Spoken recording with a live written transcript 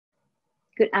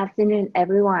Good afternoon,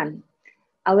 everyone.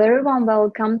 A very warm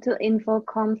welcome to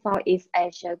InfoComm Southeast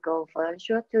Asia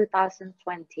GoVirtual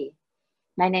 2020.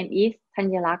 My name is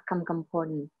Thanyalak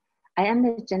Kamkampon. I am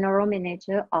the General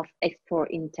Manager of Expo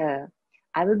Inter.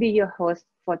 I will be your host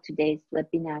for today's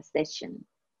webinar session.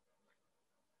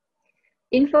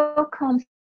 InfoComm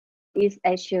Southeast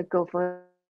Asia GoVirtual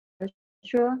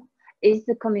is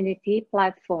the community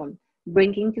platform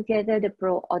bringing together the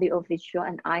pro audiovisual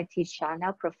and IT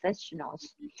channel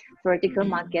professionals, vertical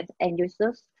market end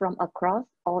users from across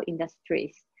all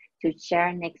industries to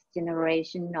share next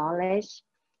generation knowledge,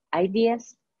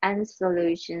 ideas, and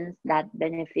solutions that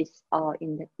benefits all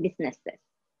in the businesses.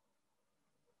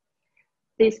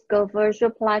 This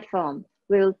GoVirtual platform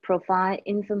will provide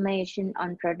information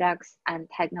on products and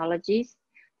technologies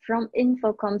from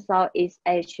InfoComm Southeast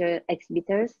Asia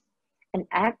exhibitors and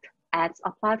act as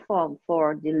a platform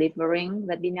for delivering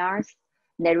webinars,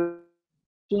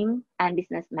 networking, and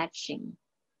business matching.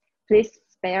 Please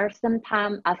spare some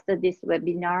time after this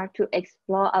webinar to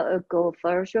explore our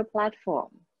GoVirtual platform.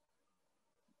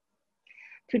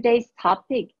 Today's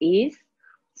topic is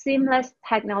seamless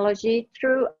technology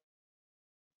through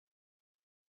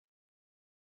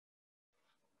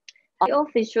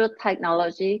audiovisual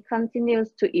technology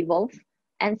continues to evolve,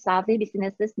 and savvy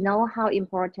businesses know how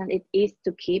important it is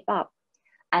to keep up.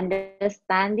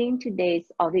 Understanding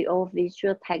today's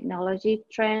audiovisual technology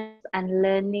trends and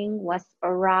learning what's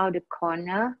around the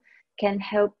corner can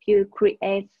help you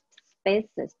create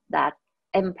spaces that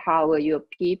empower your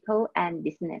people and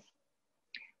business.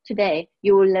 Today,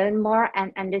 you will learn more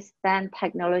and understand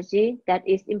technology that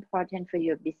is important for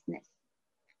your business.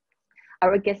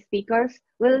 Our guest speakers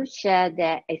will share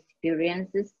their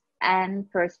experiences and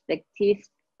perspectives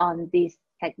on these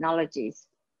technologies.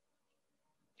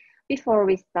 Before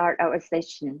we start our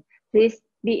session, please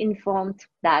be informed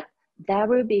that there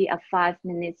will be a 5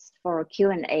 minutes for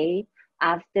Q&A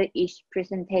after each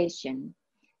presentation.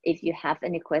 If you have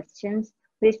any questions,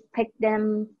 please pick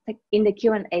them in the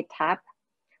Q&A tab.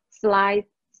 Slides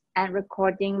and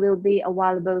recording will be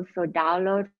available for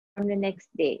download from the next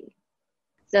day.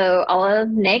 So our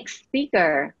next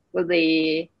speaker will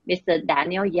be Mr.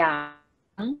 Daniel Yang,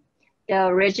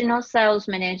 the Regional Sales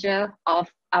Manager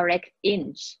of AREC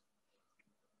Inc.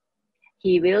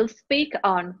 He will speak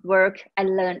on work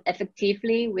and learn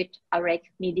effectively with AREC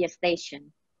Media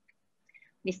Station.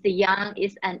 Mr. Yang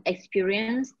is an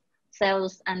experienced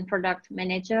sales and product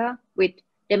manager with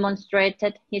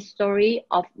demonstrated history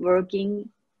of working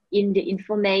in the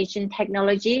information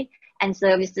technology and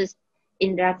services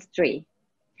industry.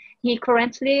 He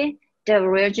currently the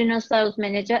Regional Sales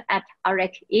Manager at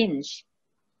AREC Inc.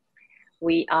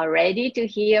 We are ready to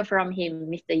hear from him.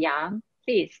 Mr. Yang,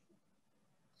 please.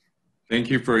 Thank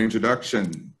you for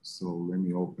introduction. So let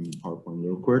me open the PowerPoint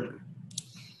real quick.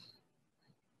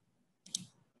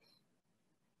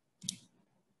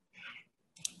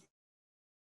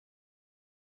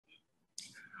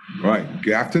 All right,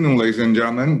 good afternoon, ladies and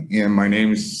gentlemen. And my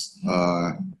name is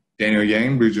Daniel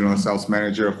Yang, Regional Sales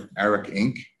Manager of AREC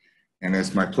Inc. And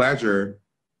it's my pleasure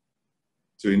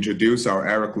to introduce our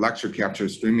AREC Lecture Capture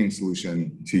Streaming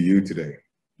Solution to you today.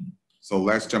 So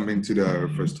let's jump into the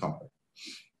first topic.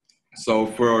 So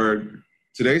for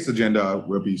today's agenda,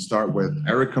 we'll start with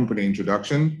AREC Company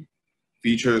introduction,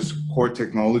 features core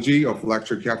technology of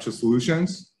lecture capture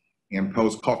solutions, and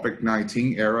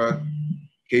post-COVID-19 era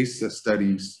case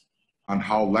studies on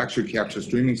how lecture capture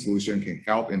streaming solution can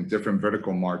help in different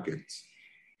vertical markets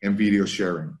and video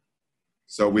sharing.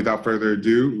 So without further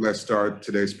ado, let's start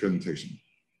today's presentation.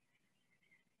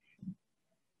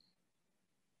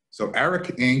 So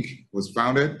AREC Inc. was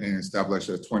founded and established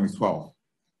in 2012.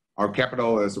 Our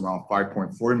capital is around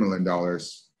 $5.4 million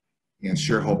and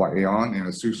shareholded by Aon and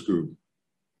Asus Group,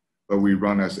 but we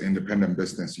run as an independent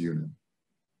business unit.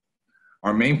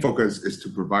 Our main focus is to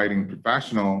providing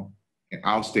professional and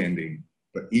outstanding,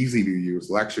 but easy to use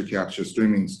lecture capture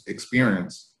streaming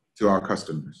experience to our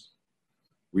customers.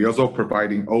 We also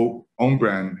providing own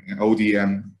brand and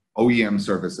OEM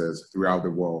services throughout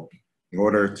the world in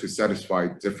order to satisfy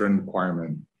different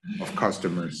requirements of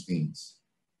customers' needs.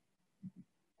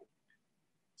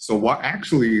 So what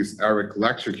actually is AREC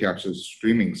Lecture Capture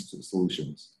Streaming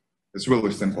Solutions? It's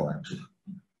really simple, actually.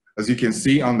 As you can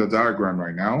see on the diagram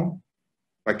right now,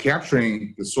 by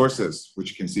capturing the sources, which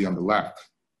you can see on the left,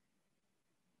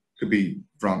 could be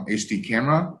from HD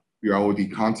camera,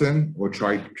 VOD content, or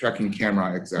tracking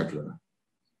camera, etc.,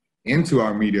 into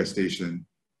our media station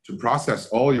to process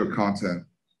all your content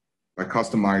by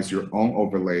customize your own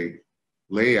overlay,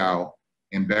 layout,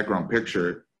 and background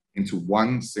picture into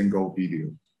one single video.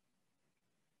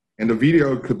 And the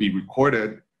video could be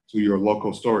recorded to your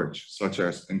local storage, such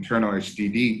as internal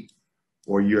HDD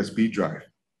or USB drive,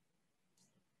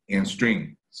 and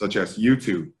stream, such as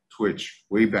YouTube, Twitch,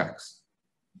 Webex,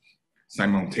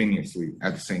 simultaneously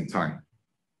at the same time.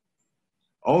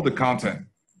 All the content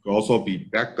will also be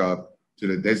backed up to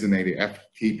the designated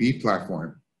FTP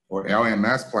platform or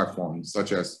LMS platforms,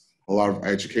 such as a lot of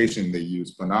education they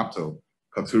use, Panopto,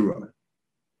 Kaltura.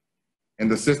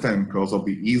 And the system can also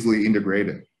be easily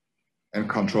integrated and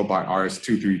controlled by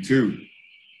RS-232.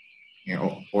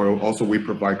 Or also we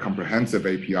provide comprehensive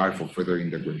API for further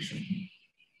integration.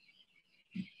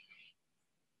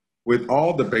 With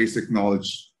all the basic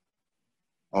knowledge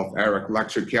of AREC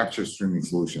lecture capture streaming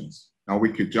solutions, now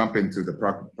we could jump into the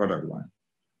product line.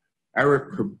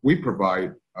 AREC, we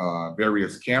provide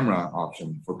various camera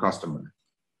options for customers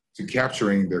to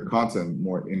capturing their content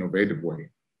more innovative way.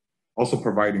 Also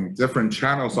providing different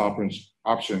channels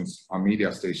options on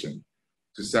Media Station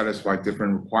to satisfy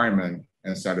different requirements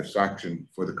and satisfaction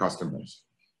for the customers.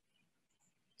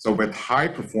 So with high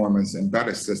performance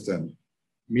embedded system,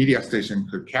 Media Station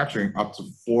could capturing up to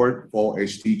 4 full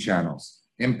HD channels,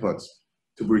 inputs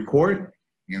to record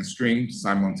and stream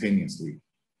simultaneously.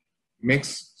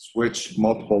 Mix, switch,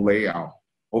 multiple layout,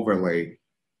 overlay,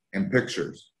 and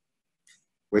pictures.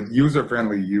 With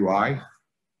user-friendly UI,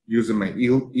 user may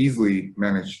easily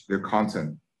manage their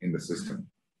content in the system.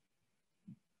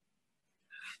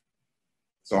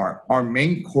 So our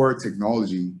main core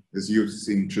technology is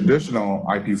using traditional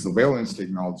IP surveillance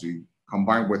technology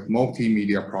combined with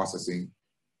multimedia processing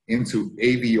into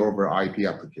AV over IP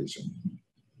application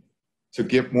to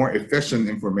give more efficient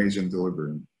information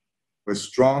delivery. With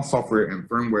strong software and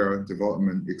firmware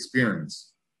development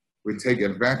experience, we take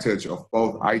advantage of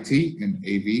both IT and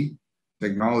AV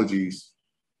technologies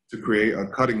to create a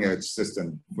cutting-edge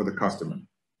system for the customer.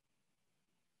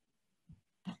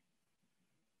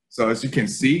 So as you can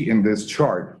see in this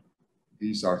chart,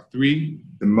 these are 3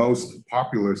 the most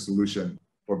popular solutions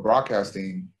for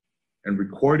broadcasting and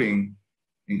recording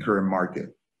in current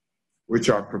market, which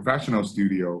are professional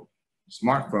studio,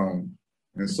 smartphone,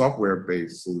 and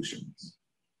software-based solutions.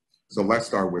 So let's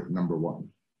start with number 1.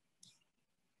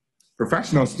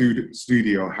 Professional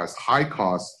studio has high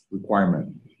cost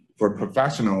requirement for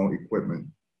professional equipment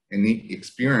and need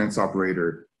experienced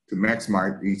operator to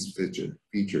maximize each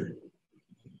feature.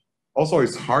 Also,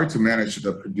 it's hard to manage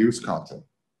the produced content.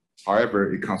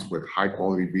 However, it comes with high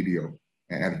quality video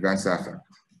and advanced effect.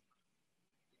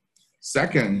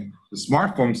 Second, the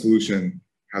smartphone solution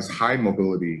has high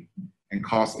mobility and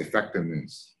cost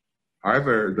effectiveness.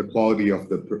 However, the quality of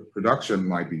the production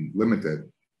might be limited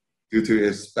due to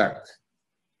its spec.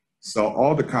 So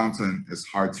all the content is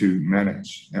hard to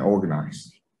manage and organize.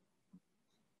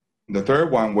 The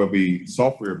third one will be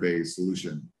software-based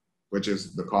solution, which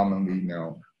is the commonly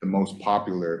known, the most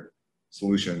popular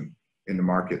solution in the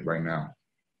market right now.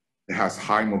 It has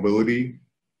high mobility,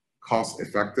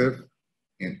 cost-effective,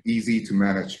 and easy to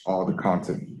manage all the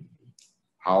content.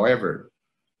 However,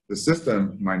 the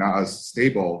system might not be as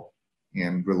stable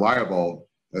and reliable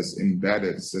as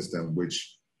embedded system,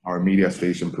 which our Media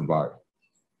Station provide.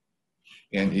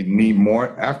 And it need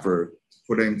more effort to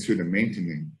put into the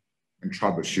maintenance and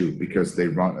troubleshoot because they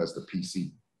run as the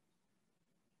PC.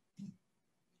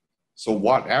 So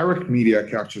what AREC Media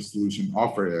Capture Solution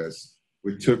offer is,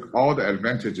 we took all the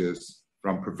advantages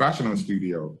from professional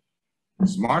studio,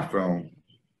 smartphone,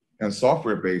 and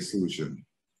software-based solution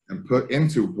and put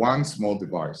into one small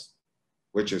device,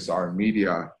 which is our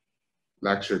Media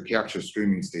Lecture Capture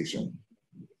Streaming Station.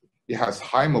 It has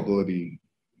high mobility,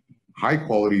 high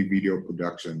quality video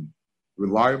production,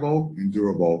 reliable and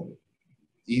durable,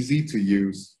 easy to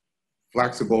use,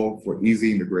 flexible for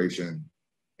easy integration,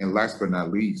 and last but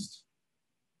not least,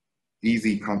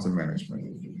 easy content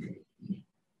management.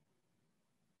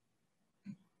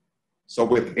 So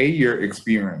with 8-year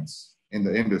experience in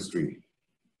the industry,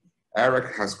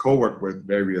 AREC has co-worked with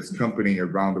various companies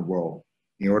around the world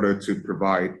in order to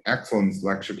provide excellent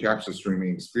lecture capture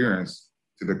streaming experience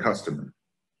to the customer.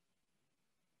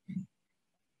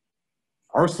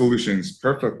 Our solutions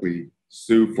perfectly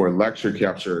suit for lecture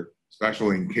capture,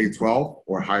 especially in K-12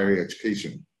 or higher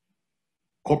education,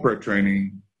 corporate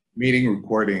training, meeting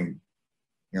recording,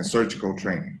 and surgical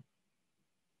training.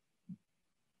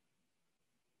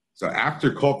 So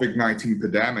after COVID-19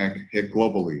 pandemic hit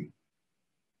globally,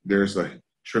 there's a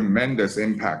tremendous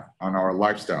impact on our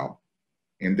lifestyle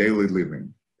and daily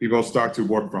living. People start to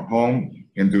work from home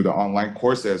and do the online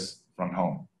courses from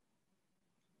home.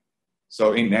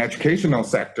 So in the educational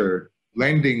sector,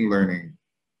 blended learning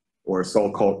or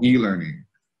so-called e-learning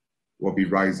will be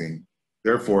rising.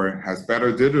 Therefore, has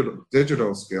better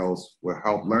digital skills will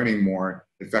help learning more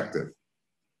effective.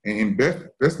 And in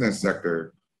business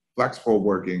sector, flexible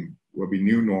working will be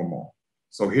new normal.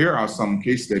 So here are some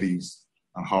case studies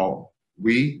on how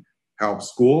we help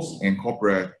schools and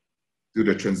corporate do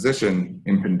the transition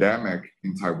in pandemic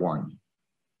in Taiwan.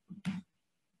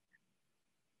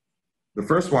 The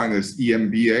first one is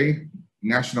EMBA,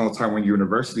 National Taiwan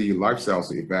University Life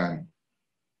Sales Event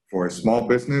for a small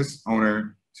business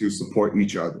owner to support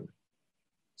each other.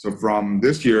 So from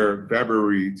this year,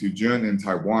 February to June in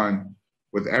Taiwan,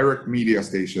 with AREC Media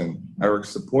Station, AREC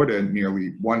supported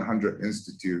nearly 100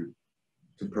 institutes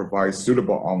to provide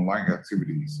suitable online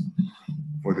activities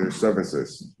for their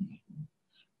services,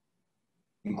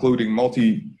 including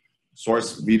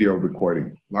multi-source video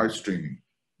recording, live streaming,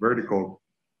 vertical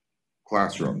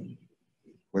classroom,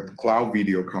 with cloud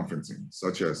video conferencing,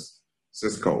 such as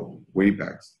Cisco,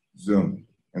 Webex, Zoom,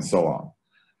 and so on.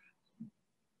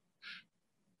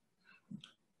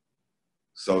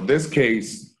 So this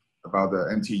case about the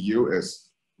NTU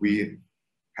is we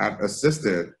had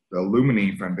assisted the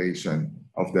Alumni Foundation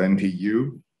of the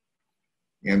NTU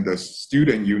and the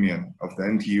Student Union of the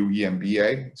NTU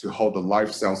EMBA to hold a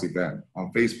live sales event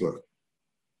on Facebook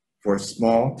for a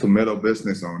small to middle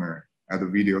business owner at the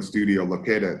video studio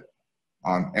located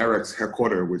on AREC's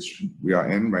headquarters, which we are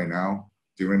in right now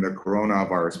during the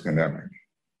coronavirus pandemic.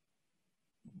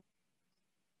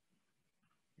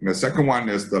 And the second one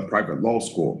is the private law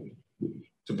school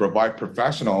to provide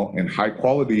professional and high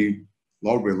quality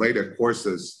law-related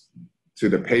courses to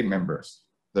the paid members.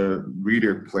 The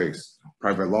Reader Place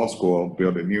Private Law School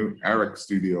built a new AREC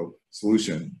studio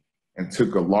solution and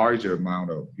took a larger amount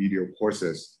of video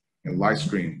courses and live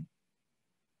stream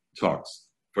talks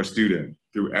for students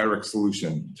through AREC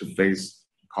solution to face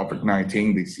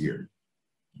COVID-19 this year.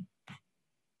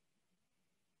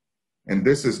 And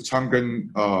this is Chang'an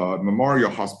Memorial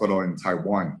Hospital in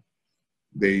Taiwan.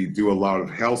 They do a lot of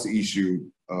health issue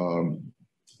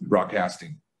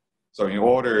broadcasting. So in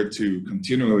order to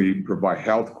continually provide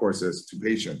health courses to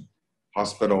patients,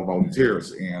 hospital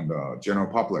volunteers, and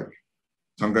general public,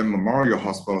 Chang'an Memorial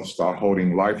Hospital started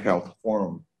holding live health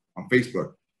forum on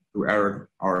Facebook through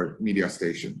AREC Media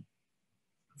Station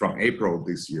from April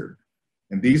this year.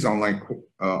 And these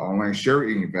online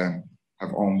sharing events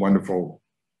have earned wonderful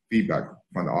feedback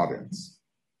from the audience.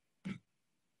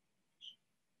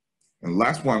 And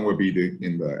last one would be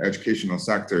in the educational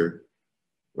sector,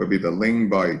 would be the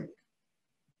Lingby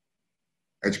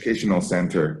Educational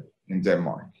Center in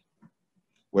Denmark,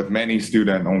 with many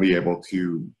students only able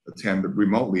to attend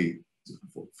remotely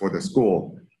for the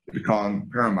school. It became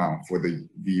paramount for the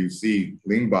VUC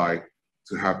Lingby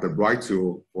to have the right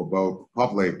tool for both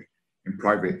public and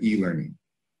private e-learning.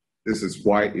 This is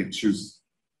why it chose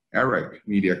AREC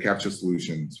Media Capture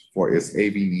Solutions for its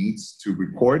AV needs to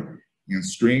record and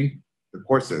stream the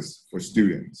courses for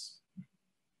students.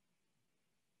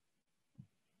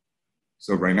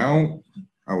 So right now,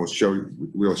 we'll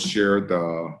share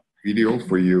the video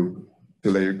for you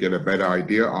to let you get a better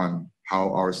idea on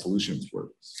how our solutions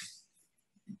work.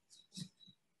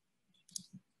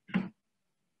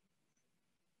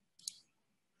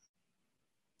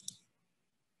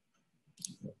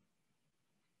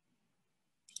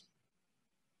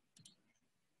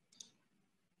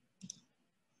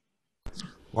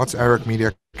 What's AREC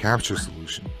Media Capture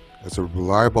Solution? It's a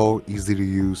reliable, easy to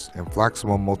use, and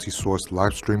flexible multi-source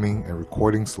live streaming and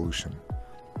recording solution.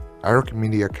 AREC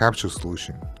Media Capture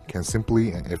Solution can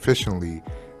simply and efficiently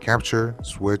capture,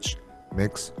 switch,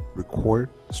 mix, record,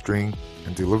 stream,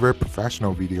 and deliver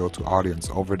professional video to audience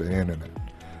over the internet,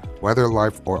 whether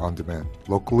live or on demand,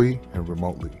 locally and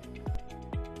remotely.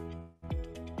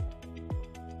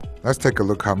 Let's take a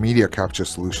look how Media Capture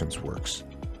Solutions works.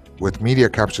 With Media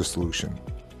Capture Solution,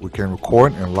 we can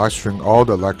record and live stream all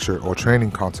the lecture or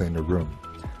training content in the room,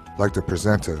 like the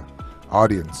presenter,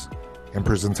 audience, and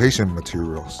presentation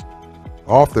materials.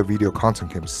 All of the video content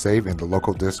can be saved in the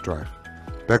local disk drive,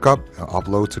 back up and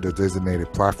upload to the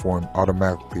designated platform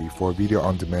automatically for video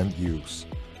on-demand use.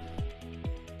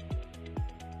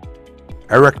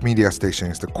 AREC Media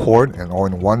Station is the core and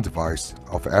all-in-one device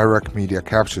of AREC Media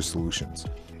Capture Solutions.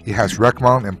 It has rack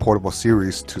mount and portable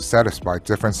series to satisfy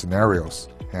different scenarios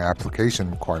and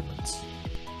application requirements.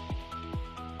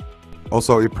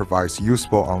 Also, it provides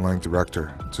useful online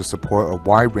director to support a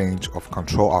wide range of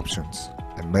control options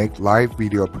and make live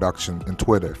video production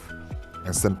intuitive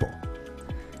and simple.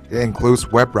 It includes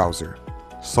web browser,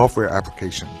 software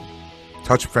application,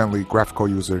 touch-friendly graphical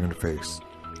user interface,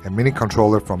 and mini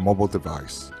controller from mobile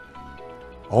device.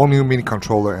 All new mini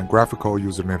controller and graphical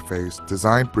user interface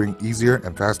designed bring easier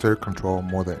and faster control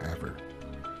more than ever.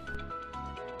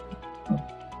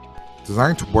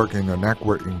 Designed to work in a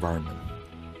network environment,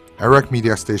 AREC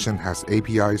Media Station has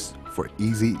APIs for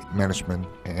easy management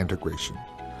and integration.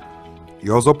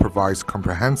 It also provides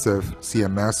comprehensive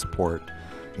CMS support,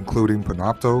 including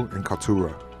Panopto and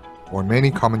Kaltura, or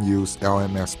many common use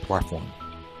LMS platforms.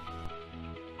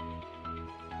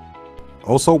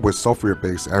 Also, with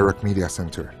software-based AREC Media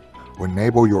Center, will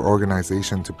enable your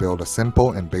organization to build a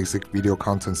simple and basic video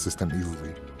content system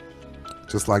easily.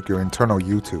 Just like your internal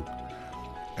YouTube,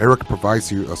 AREC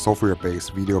provides you a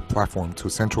software-based video platform to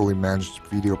centrally manage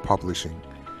video publishing,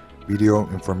 video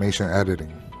information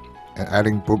editing, and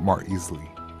adding bookmark easily.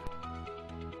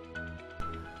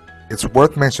 It's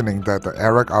worth mentioning that the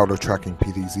AREC auto tracking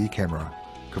PTZ camera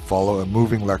could follow a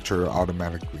moving lecture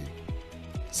automatically.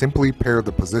 Simply pair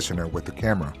the positioner with the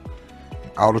camera.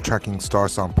 Auto tracking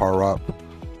starts on power up.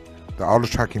 The auto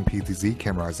tracking PTZ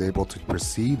camera is able to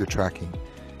proceed the tracking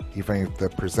even if the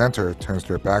presenter turns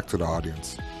their back to the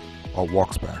audience or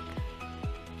walks back.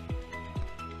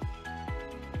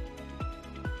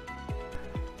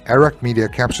 AREC Media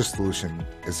Capture Solution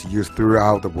is used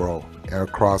throughout the world and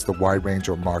across the wide range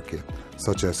of market,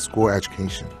 such as school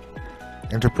education,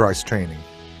 enterprise training,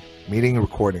 meeting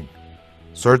recording,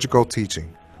 surgical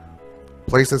teaching,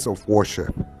 places of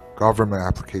worship, government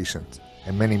applications,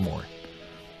 and many more.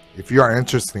 If you are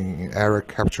interested in AREC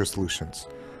Capture Solutions,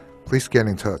 please get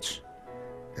in touch.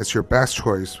 It's your best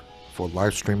choice for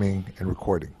live streaming and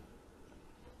recording.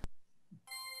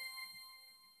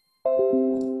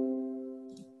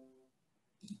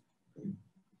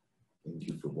 Thank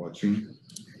you for watching.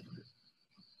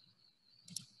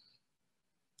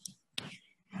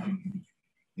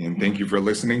 And thank you for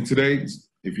listening today.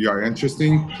 If you are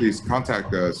interested, please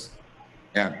contact us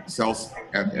at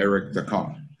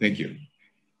sales@arec.com. Thank you.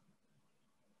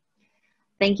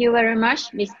 Thank you very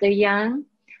much, Mr. Yang.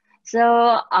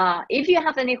 So if you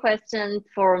have any questions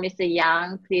for Mr.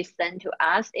 Yang, please send to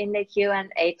us in the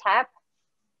Q&A tab.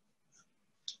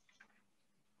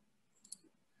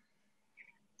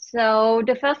 So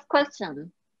the first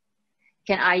question,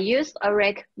 can I use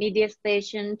AREC Media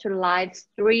Station to live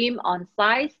stream on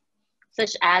sites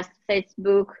such as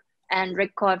Facebook and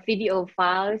record video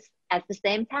files at the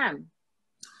same time?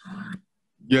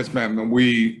 Yes, ma'am.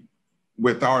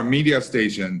 With our media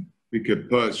station, we could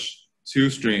push 2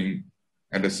 streams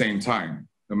at the same time,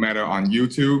 no matter on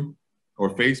YouTube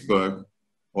or Facebook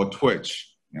or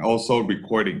Twitch, and also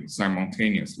recording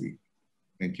simultaneously.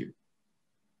 Thank you.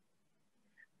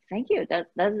 Thank you.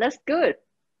 That's good.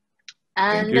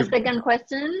 And the second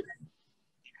question,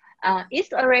 is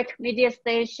AREC Media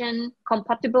Station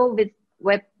compatible with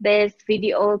web-based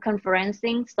video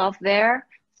conferencing software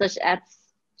such as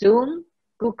Zoom,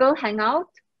 Google Hangout?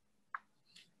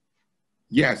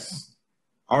 Yes,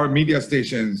 our media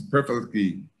station is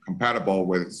perfectly compatible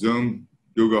with Zoom,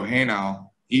 Google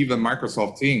Hangout, even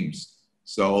Microsoft Teams.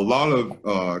 So a lot of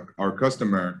our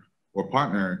customer or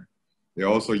partner, they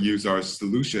also use our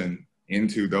solution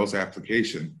into those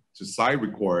applications to site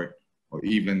record or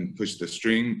even push the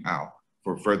stream out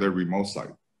for further remote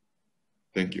site.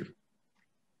 Thank you.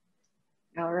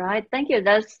 All right, thank you.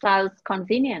 That sounds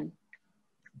convenient.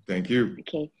 Thank you.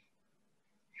 Okay.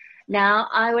 Now,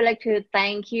 I would like to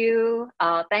thank you.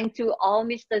 Thank to all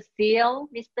Mr. Seal,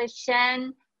 Mr.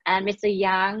 Chen, and Mr.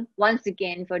 Yang once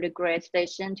again for the great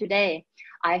session today.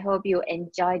 I hope you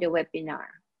enjoyed the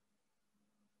webinar.